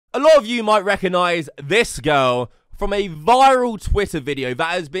A lot of you might recognize this girl from a viral Twitter video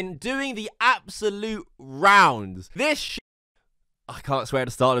that has been doing the absolute rounds. I can't swear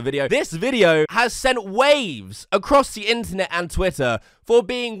to start the video. This video has sent waves across the internet and Twitter for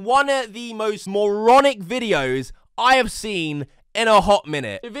being one of the most moronic videos I have seen in a hot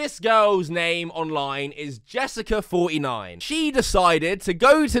minute. This girl's name online is Jessica49. She decided to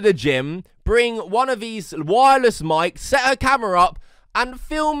go to the gym, bring one of these wireless mics, set her camera up, and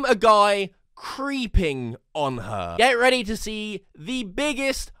film a guy creeping on her. Get ready to see the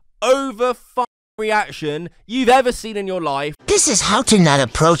biggest reaction you've ever seen in your life. This is how to not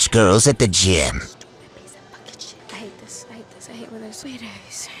approach girls at the gym. I hate this. I hate when there's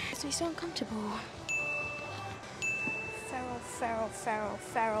weirdos. It makes me so uncomfortable.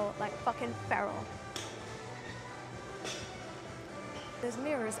 Feral, like fucking feral. There's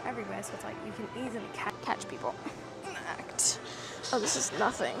mirrors everywhere, so it's like you can easily catch people. Act. Oh, this is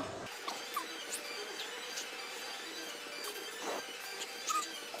nothing.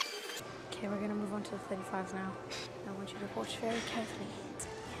 Okay, we're gonna move on to the 35s now. I want you to watch very carefully.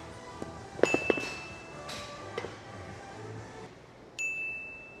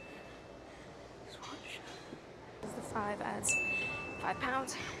 Just watch. There's the 5 adds £5.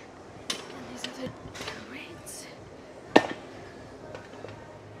 And these are the rates.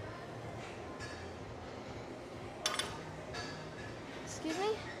 Excuse me?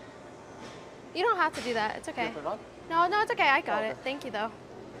 You don't have to do that. It's okay. No, it's okay. I got it. Thank you, though.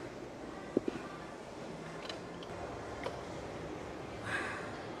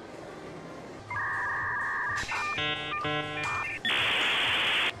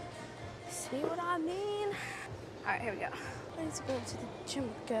 See what I mean? Alright, here we go. I need to go to the gym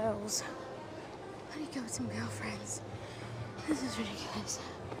with girls. I need to go with some girlfriends. This is ridiculous.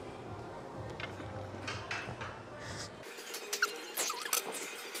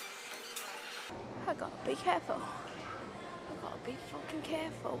 I gotta be careful. I gotta be fucking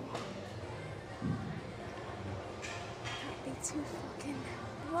careful. Can't be too fucking...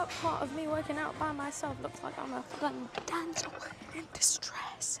 What part of me working out by myself looks like I'm a fucking damsel in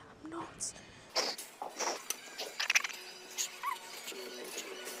distress? I'm not.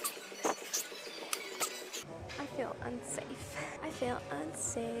 I feel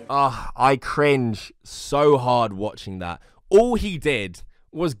unsafe. I cringe so hard watching that. All he did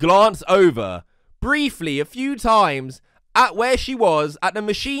was glance over briefly a few times at where she was, at the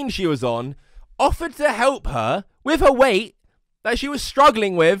machine she was on, offered to help her with her weight that she was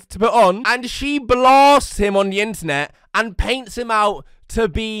struggling with to put on, and she blasts him on the internet and paints him out to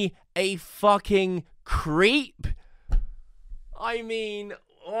be a fucking creep. I mean,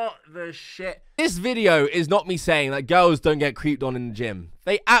 what the shit? This video is not me saying that girls don't get creeped on in the gym.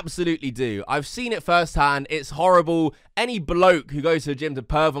 They absolutely do. I've seen it firsthand. It's horrible. Any bloke who goes to the gym to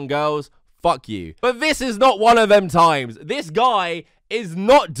perv on girls, fuck you. But this is not one of them times. This guy is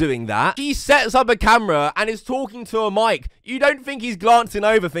not doing that. She sets up a camera and is talking to a mic. You don't think he's glancing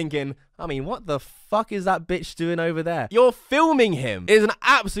over thinking, I mean, what the fuck is that bitch doing over there? You're filming him. It is an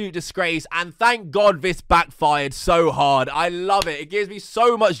absolute disgrace, and thank God this backfired so hard. I love it. It gives me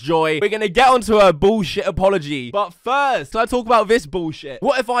so much joy. We're gonna get onto a bullshit apology. But first, can I talk about this bullshit?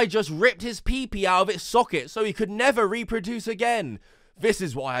 What if I just ripped his pee-pee out of its socket so he could never reproduce again? This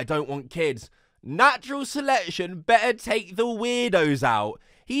is why I don't want kids. Natural selection better take the weirdos out.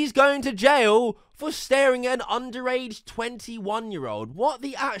 He's going to jail for staring at an underage 21-year-old. What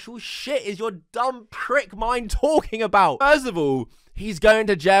the actual shit is your dumb prick mind talking about? First of all, he's going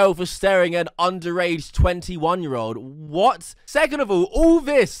to jail for staring at an underage 21-year-old. What? Second of all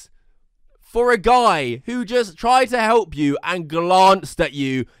this for a guy who just tried to help you and glanced at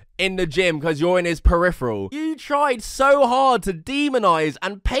you in the gym because you're in his peripheral. You tried so hard to demonize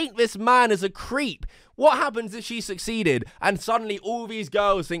and paint this man as a creep. What happens if she succeeded and suddenly all these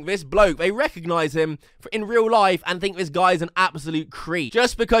girls think this bloke, they recognize him in real life and think this guy's an absolute creep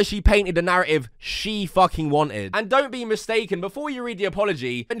just because she painted the narrative she fucking wanted? And don't be mistaken, before you read the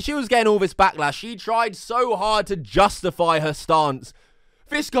apology, and she was getting all this backlash, she tried so hard to justify her stance.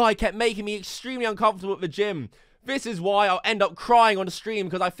 This guy kept making me extremely uncomfortable at the gym. This is why I'll end up crying on the stream,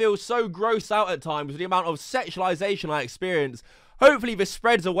 because I feel so grossed out at times with the amount of sexualization I experience. Hopefully this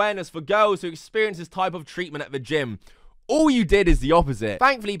spreads awareness for girls who experience this type of treatment at the gym. All you did is the opposite.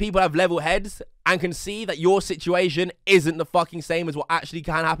 Thankfully, people have level heads and can see that your situation isn't the fucking same as what actually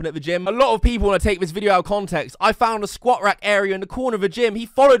can happen at the gym. A lot of people want to take this video out of context. I found a squat rack area in the corner of the gym. He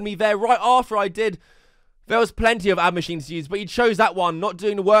followed me there right after I did There was plenty of ab machines to use, but he chose that one, not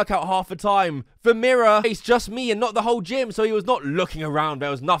doing the workout half the time. The mirror, it's just me and not the whole gym, so he was not looking around.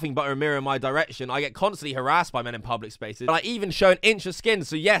 There was nothing but a mirror in my direction. I get constantly harassed by men in public spaces, and I even show an inch of skin,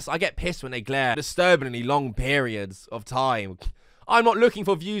 so yes, I get pissed when they glare disturbingly long periods of time. I'm not looking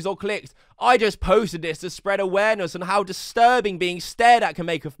for views or clicks. I just posted this to spread awareness on how disturbing being stared at can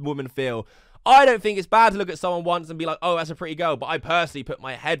make a woman feel. I don't think it's bad to look at someone once and be like, oh, that's a pretty girl, but I personally put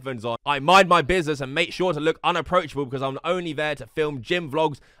my headphones on. I mind my business and make sure to look unapproachable because I'm only there to film gym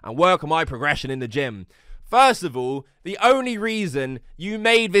vlogs and work on my progression in the gym. First of all, the only reason you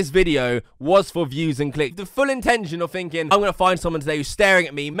made this video was for views and clicks. The full intention of thinking, I'm going to find someone today who's staring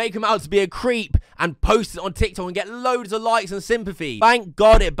at me, make him out to be a creep, and post it on TikTok and get loads of likes and sympathy. Thank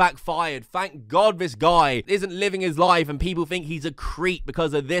God it backfired. Thank God this guy isn't living his life and people think he's a creep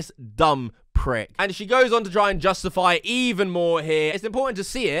because of this dumb prick. And she goes on to try and justify it even more here. It's important to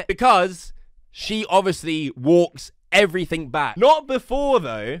see it because she obviously walks everything back. Not before,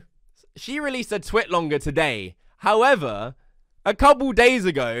 though. She released a twit longer today. However, a couple days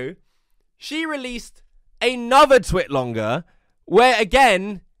ago, she released another twit longer where,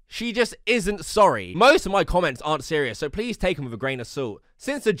 again, she just isn't sorry. Most of my comments aren't serious, so please take them with a grain of salt.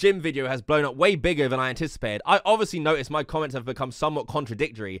 Since the gym video has blown up way bigger than I anticipated, I obviously noticed my comments have become somewhat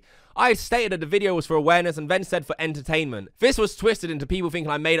contradictory. I had stated that the video was for awareness and then said for entertainment. This was twisted into people thinking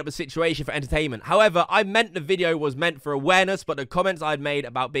I made up a situation for entertainment. However, I meant the video was meant for awareness, but the comments I had made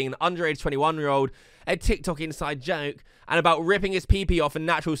about being an underage 21-year-old, a TikTok inside joke, and about ripping his pee-pee off in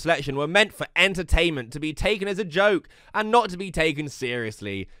natural selection were meant for entertainment, to be taken as a joke and not to be taken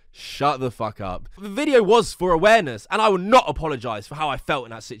seriously. Shut the fuck up. The video was for awareness, and I will not apologise for how I felt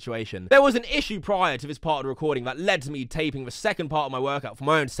in that situation. There was an issue prior to this part of the recording that led to me taping the second part of my workout for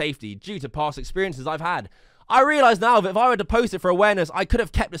my own safety due to past experiences I've had. I realise now that if I were to post it for awareness, I could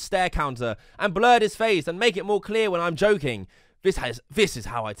have kept the stare counter and blurred his face and make it more clear when I'm joking. This is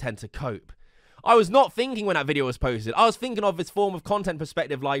how I tend to cope. I was not thinking when that video was posted. I was thinking of this form of content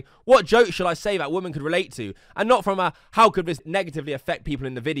perspective, like, what joke should I say that women could relate to? And not from a, how could this negatively affect people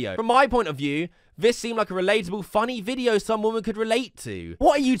in the video? From my point of view, this seemed like a relatable, funny video some woman could relate to.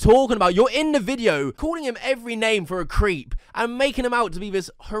 What are you talking about? You're in the video calling him every name for a creep and making him out to be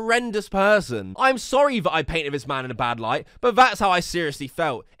this horrendous person. I'm sorry that I painted this man in a bad light, but that's how I seriously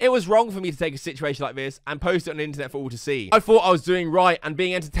felt. It was wrong for me to take a situation like this and post it on the internet for all to see. I thought I was doing right and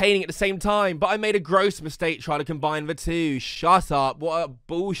being entertaining at the same time, but I made a gross mistake trying to combine the two. Shut up. What a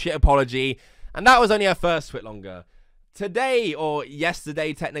bullshit apology. And that was only her first twit longer. Today, or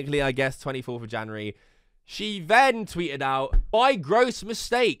yesterday technically, I guess, 24th of January, she then tweeted out, my gross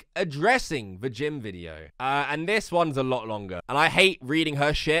mistake, addressing the gym video. And this one's a lot longer. And I hate reading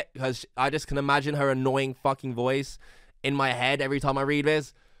her shit because I just can imagine her annoying fucking voice in my head every time I read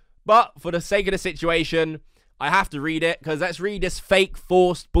this. But for the sake of the situation, I have to read it because let's read this fake,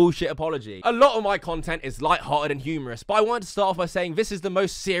 forced bullshit apology. A lot of my content is lighthearted and humorous, but I wanted to start off by saying this is the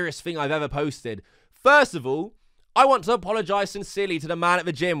most serious thing I've ever posted. First of all, I want to apologise sincerely to the man at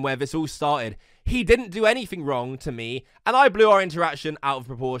the gym where this all started. He didn't do anything wrong to me, and I blew our interaction out of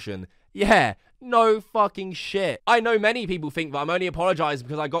proportion. Yeah, no fucking shit. I know many people think that I'm only apologising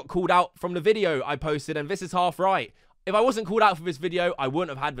because I got called out from the video I posted, and this is half right. If I wasn't called out for this video, I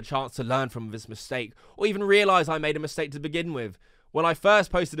wouldn't have had the chance to learn from this mistake, or even realise I made a mistake to begin with. When I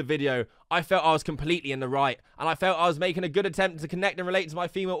first posted a video, I felt I was completely in the right, and I felt I was making a good attempt to connect and relate to my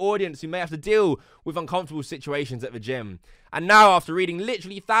female audience who may have to deal with uncomfortable situations at the gym. And now, after reading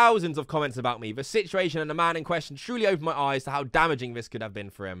literally thousands of comments about me, the situation and the man in question truly opened my eyes to how damaging this could have been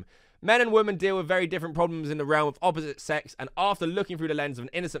for him. Men and women deal with very different problems in the realm of opposite sex, and after looking through the lens of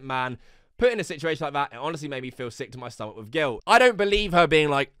an innocent man, put in a situation like that, it honestly made me feel sick to my stomach with guilt. I don't believe her being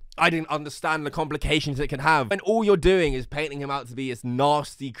like, I didn't understand the complications it can have. And all you're doing is painting him out to be this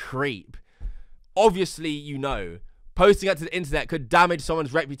nasty creep. Obviously, you know, posting it to the internet could damage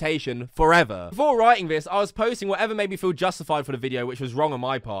someone's reputation forever. Before writing this, I was posting whatever made me feel justified for the video, which was wrong on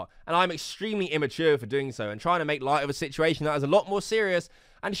my part. And I'm extremely immature for doing so and trying to make light of a situation that is a lot more serious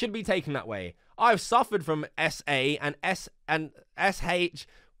and should be taken that way. I've suffered from SA and SH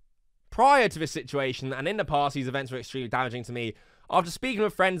prior to this situation, and in the past, these events were extremely damaging to me. After speaking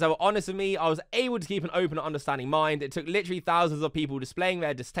with friends that were honest with me, I was able to keep an open and understanding mind. It took literally thousands of people displaying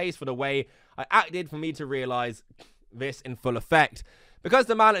their distaste for the way I acted for me to realise this in full effect. Because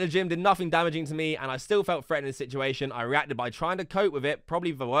the man at the gym did nothing damaging to me and I still felt threatened in the situation, I reacted by trying to cope with it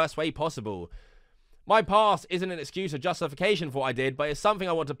probably the worst way possible. My past isn't an excuse or justification for what I did, but it's something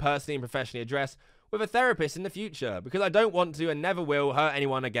I want to personally and professionally address with a therapist in the future, because I don't want to and never will hurt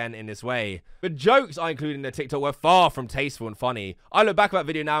anyone again in this way. The jokes I included in the TikTok were far from tasteful and funny. I look back at that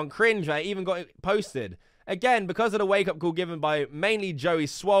video now and cringe that I even got it posted. Again, because of the wake-up call given by mainly Joey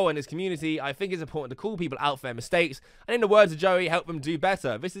Swole and his community, I think it's important to call people out for their mistakes, and in the words of Joey, help them do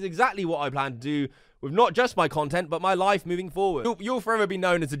better. This is exactly what I plan to do with not just my content, but my life moving forward. You'll forever be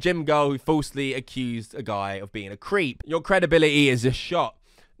known as a gym girl who falsely accused a guy of being a creep. Your credibility is just shot.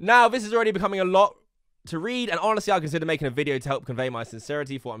 Now, this is already becoming a lot to read, and honestly, I consider making a video to help convey my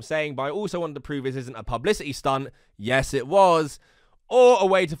sincerity for what I'm saying, but I also wanted to prove this isn't a publicity stunt. Yes, it was. Or a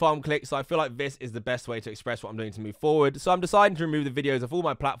way to farm clicks, so I feel like this is the best way to express what I'm doing to move forward. So I'm deciding to remove the videos of all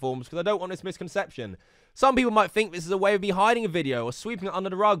my platforms because I don't want this misconception. Some people might think this is a way of me hiding a video or sweeping it under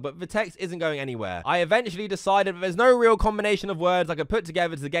the rug, but the text isn't going anywhere. I eventually decided that there's no real combination of words I could put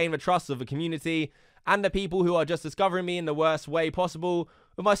together to gain the trust of the community and the people who are just discovering me in the worst way possible.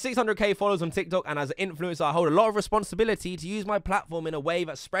 With my 600k followers on TikTok and as an influencer, I hold a lot of responsibility to use my platform in a way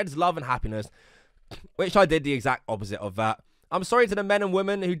that spreads love and happiness, which I did the exact opposite of that. I'm sorry to the men and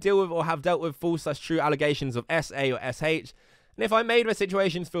women who deal with or have dealt with false/true allegations of SA or SH, and if I made their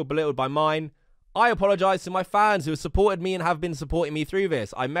situations feel belittled by mine, I apologise to my fans who have supported me and have been supporting me through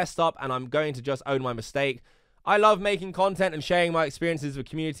this. I messed up and I'm going to just own my mistake. I love making content and sharing my experiences with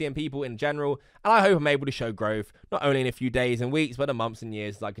community and people in general, and I hope I'm able to show growth, not only in a few days and weeks, but in months and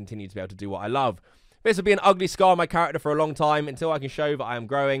years as I continue to be able to do what I love. This will be an ugly scar on my character for a long time until I can show that I am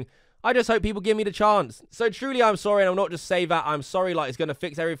growing. I just hope people give me the chance. So truly, I'm sorry, and I'll not just say that. I'm sorry like it's going to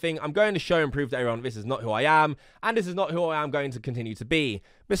fix everything. I'm going to show and prove to everyone this is not who I am, and this is not who I am going to continue to be.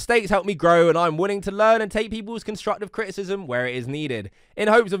 Mistakes help me grow, and I'm willing to learn and take people's constructive criticism where it is needed. In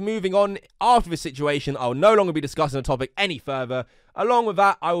hopes of moving on after this situation, I'll no longer be discussing the topic any further. Along with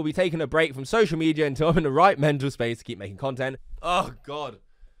that, I will be taking a break from social media until I'm in the right mental space to keep making content. Oh, God.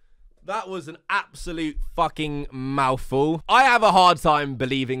 That was an absolute fucking mouthful. I have a hard time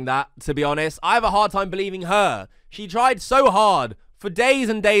believing that, to be honest. I have a hard time believing her. She tried so hard for days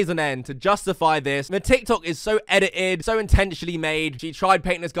and days on end to justify this. The TikTok is so edited, so intentionally made. She tried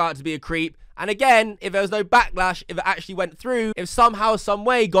painting this guy out to be a creep. And again, if there was no backlash, if it actually went through, if somehow, some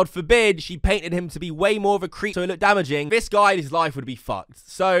way, God forbid, she painted him to be way more of a creep so it looked damaging, this guy, his life would be fucked.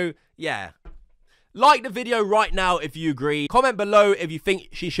 So, yeah. Like the video right now if you agree. Comment below if you think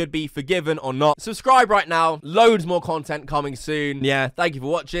she should be forgiven or not. Subscribe right now. Loads more content coming soon. Yeah, thank you for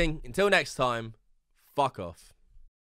watching. Until next time, fuck off.